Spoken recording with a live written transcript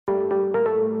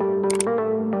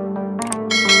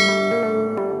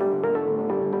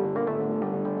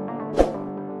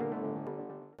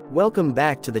Welcome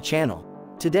back to the channel.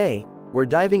 Today, we're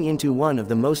diving into one of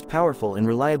the most powerful and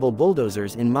reliable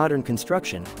bulldozers in modern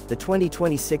construction, the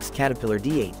 2026 Caterpillar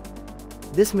D8.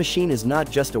 This machine is not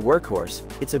just a workhorse,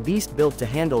 it's a beast built to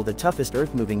handle the toughest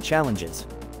earth-moving challenges.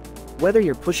 Whether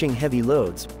you're pushing heavy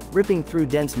loads, ripping through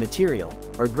dense material,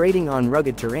 or grading on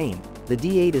rugged terrain, the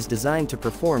D8 is designed to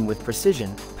perform with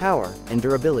precision, power, and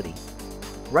durability.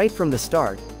 Right from the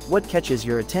start, what catches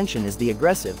your attention is the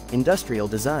aggressive, industrial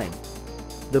design.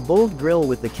 The bold grille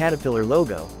with the Caterpillar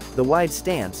logo, the wide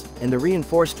stance, and the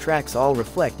reinforced tracks all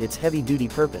reflect its heavy-duty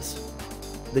purpose.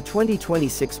 The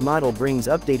 2026 model brings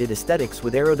updated aesthetics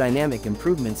with aerodynamic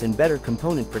improvements and better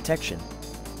component protection.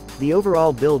 The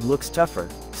overall build looks tougher,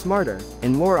 smarter,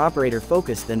 and more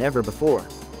operator-focused than ever before.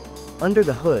 Under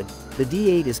the hood, the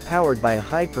D8 is powered by a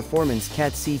high-performance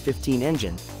Cat C15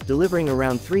 engine, delivering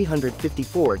around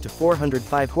 354 to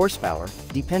 405 horsepower,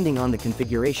 depending on the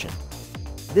configuration.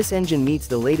 This engine meets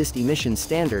the latest emission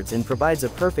standards and provides a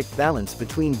perfect balance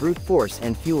between brute force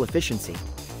and fuel efficiency.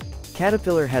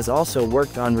 Caterpillar has also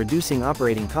worked on reducing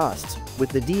operating costs, with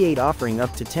the D8 offering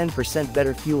up to 10%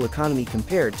 better fuel economy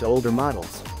compared to older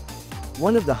models.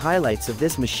 One of the highlights of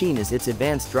this machine is its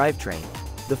advanced drivetrain.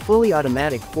 The fully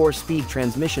automatic 4-speed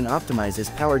transmission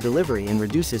optimizes power delivery and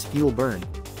reduces fuel burn.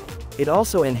 It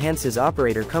also enhances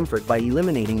operator comfort by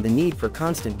eliminating the need for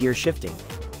constant gear shifting.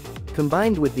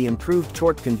 Combined with the improved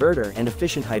torque converter and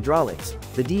efficient hydraulics,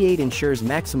 the D8 ensures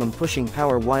maximum pushing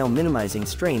power while minimizing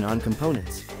strain on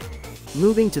components.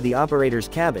 Moving to the operator's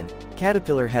cabin,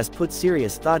 Caterpillar has put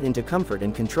serious thought into comfort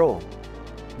and control.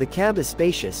 The cab is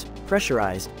spacious,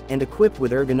 pressurized, and equipped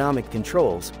with ergonomic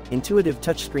controls, intuitive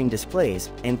touchscreen displays,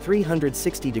 and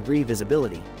 360-degree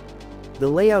visibility. The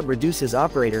layout reduces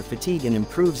operator fatigue and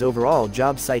improves overall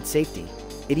job site safety.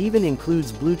 It even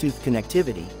includes Bluetooth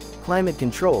connectivity, climate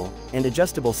control, and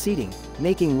adjustable seating,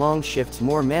 making long shifts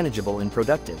more manageable and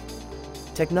productive.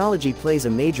 Technology plays a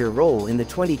major role in the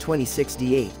 2026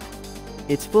 D8.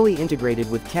 It's fully integrated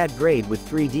with CAD grade with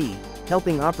 3D,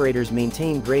 helping operators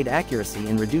maintain grade accuracy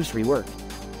and reduce rework.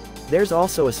 There's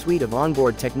also a suite of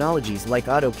onboard technologies like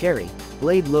auto carry,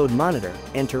 blade load monitor,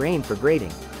 and terrain for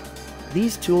grading.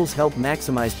 These tools help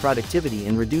maximize productivity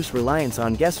and reduce reliance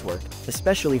on guesswork,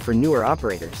 especially for newer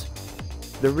operators.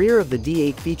 The rear of the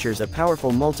D8 features a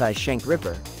powerful multi-shank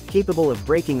ripper, capable of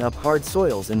breaking up hard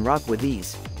soils and rock with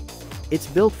ease. It's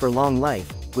built for long life,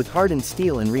 with hardened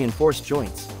steel and reinforced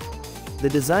joints. The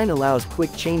design allows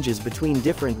quick changes between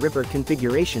different ripper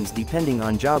configurations depending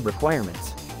on job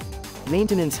requirements.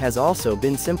 Maintenance has also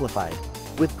been simplified.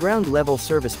 With ground-level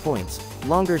service points,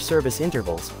 longer service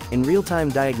intervals, and real-time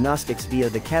diagnostics via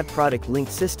the CAT Product Link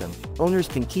system, owners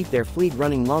can keep their fleet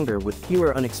running longer with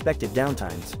fewer unexpected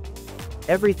downtimes.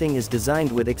 Everything is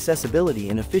designed with accessibility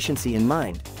and efficiency in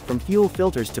mind, from fuel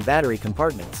filters to battery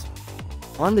compartments.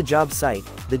 On the job site,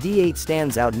 the D8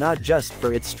 stands out not just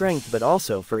for its strength but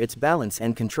also for its balance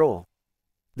and control.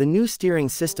 The new steering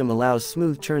system allows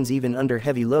smooth turns even under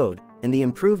heavy load, and the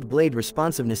improved blade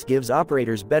responsiveness gives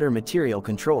operators better material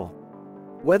control.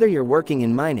 Whether you're working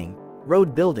in mining,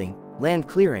 road building, land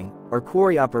clearing, or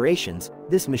quarry operations,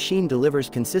 this machine delivers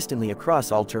consistently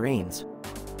across all terrains.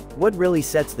 What really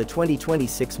sets the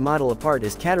 2026 model apart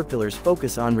is Caterpillar's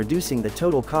focus on reducing the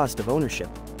total cost of ownership.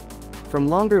 From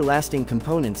longer-lasting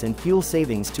components and fuel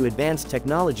savings to advanced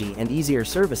technology and easier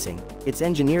servicing, it's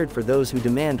engineered for those who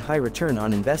demand high return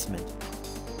on investment.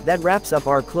 That wraps up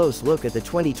our close look at the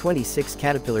 2026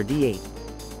 Caterpillar D8.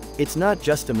 It's not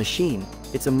just a machine,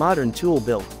 it's a modern tool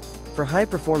built for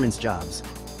high-performance jobs.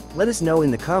 Let us know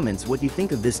in the comments what you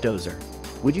think of this dozer.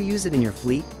 Would you use it in your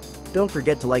fleet? Don't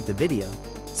forget to like the video,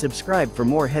 subscribe for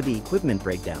more heavy equipment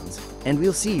breakdowns, and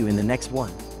we'll see you in the next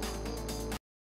one.